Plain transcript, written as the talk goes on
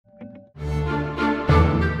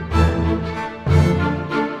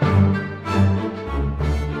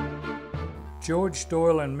George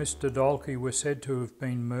Doyle and Mr. Dalkey were said to have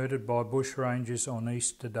been murdered by Bushrangers on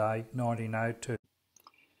Easter Day 1902.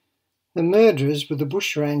 The murderers were the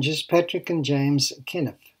Bushrangers Patrick and James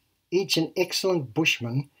Kenniff, each an excellent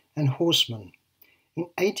bushman and horseman. In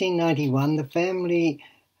 1891, the family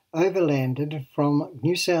overlanded from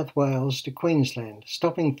New South Wales to Queensland,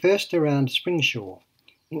 stopping first around Springshaw.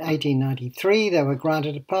 In 1893, they were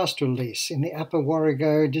granted a pastoral lease in the Upper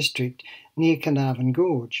Warrego district near Carnarvon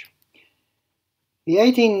Gorge. The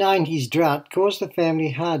 1890s drought caused the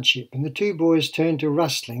family hardship, and the two boys turned to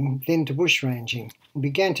rustling, then to bushranging, and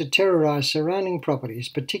began to terrorise surrounding properties,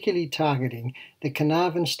 particularly targeting the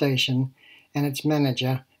Carnarvon station and its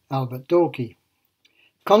manager, Albert Dalkey.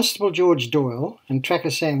 Constable George Doyle and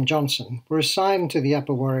Tracker Sam Johnson were assigned to the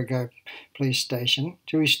Upper Warrego police station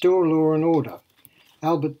to restore law and order.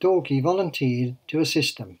 Albert Dalkey volunteered to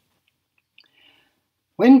assist them.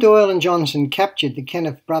 When Doyle and Johnson captured the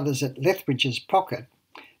Kenniff brothers at Lethbridge's Pocket,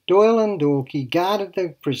 Doyle and Dalkey guarded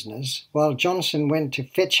the prisoners while Johnson went to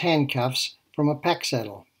fetch handcuffs from a pack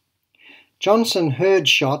saddle. Johnson heard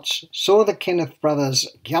shots, saw the Kenniff brothers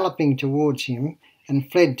galloping towards him,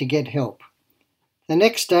 and fled to get help. The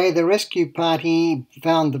next day, the rescue party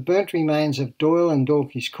found the burnt remains of Doyle and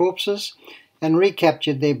Dalkey's corpses and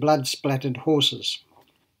recaptured their blood-splattered horses.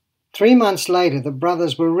 3 months later, the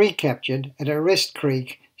brothers were recaptured at Arrest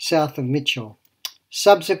Creek, south of Mitchell.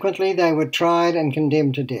 Subsequently, they were tried and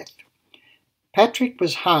condemned to death. Patrick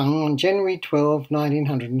was hung on January 12,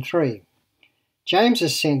 1903.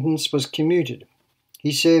 James's sentence was commuted.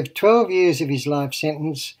 He served 12 years of his life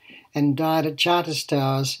sentence and died at Charters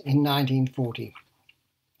Towers in 1940.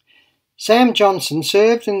 Sam Johnson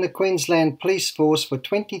served in the Queensland Police Force for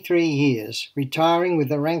 23 years, retiring with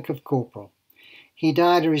the rank of corporal. He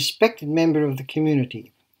died a respected member of the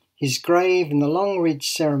community. His grave in the Long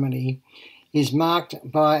Ridge ceremony is marked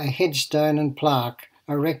by a headstone and plaque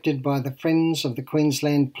erected by the Friends of the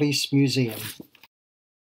Queensland Police Museum.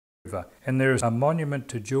 And there is a monument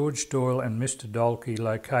to George Doyle and Mr. Dalkey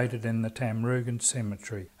located in the Tamrugan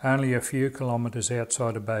Cemetery, only a few kilometres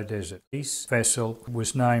outside of Beaudesert. This vessel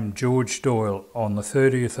was named George Doyle on the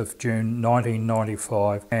 30th of June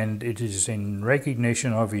 1995, and it is in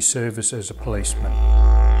recognition of his service as a policeman.